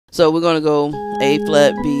So we're gonna go A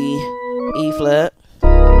flat, B, E flat,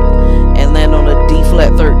 and land on a D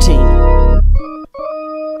flat 13.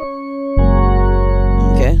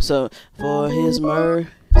 Okay, so for his mercy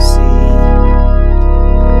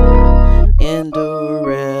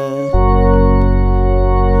endureth.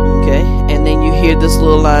 Okay, and then you hear this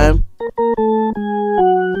little line.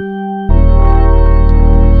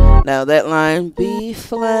 Now that line, B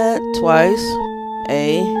flat twice,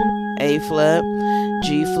 A flat,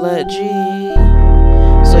 G flat, G.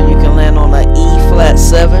 So you can land on a E flat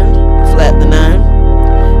 7, flat the 9.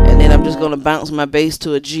 And then I'm just going to bounce my bass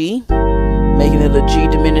to a G, making it a G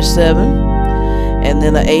diminished 7. And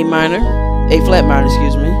then an A flat minor,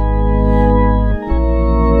 excuse me,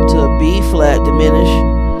 to a B flat diminished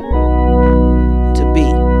to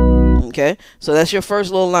B. Okay, so that's your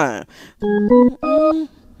first little line.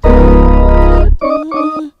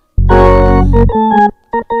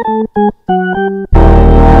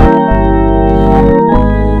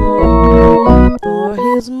 For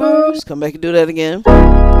his mercy. Come back and do that again.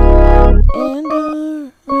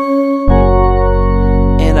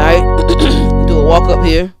 And I do a walk up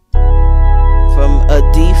here from a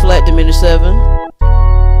D flat diminished 7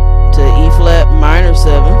 to E flat minor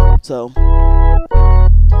 7. So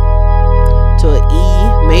to an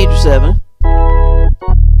E major 7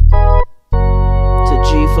 to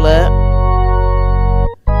G flat,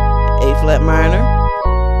 A flat minor,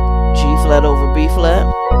 G flat over B flat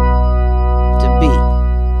to B.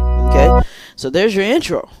 Okay, so there's your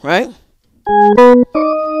intro, right?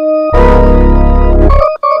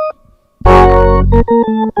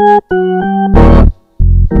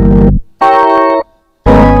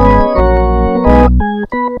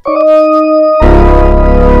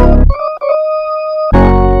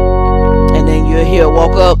 And then you'll hear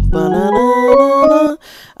walk up.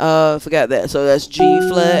 Forgot that. So that's G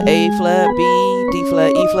flat, A flat, B, D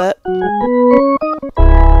flat, E flat.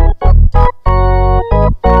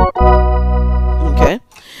 Okay.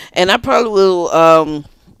 And I probably will,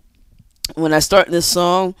 when I start this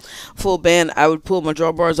song, full band, I would pull my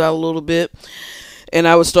drawbars out a little bit. And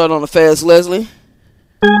I would start on a fast Leslie.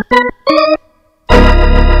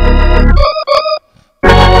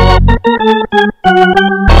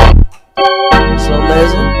 So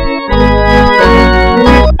Leslie.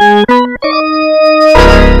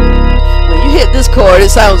 When you hit this chord, it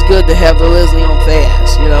sounds good to have the Leslie on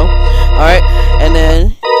fast, you know. Alright, and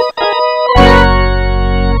then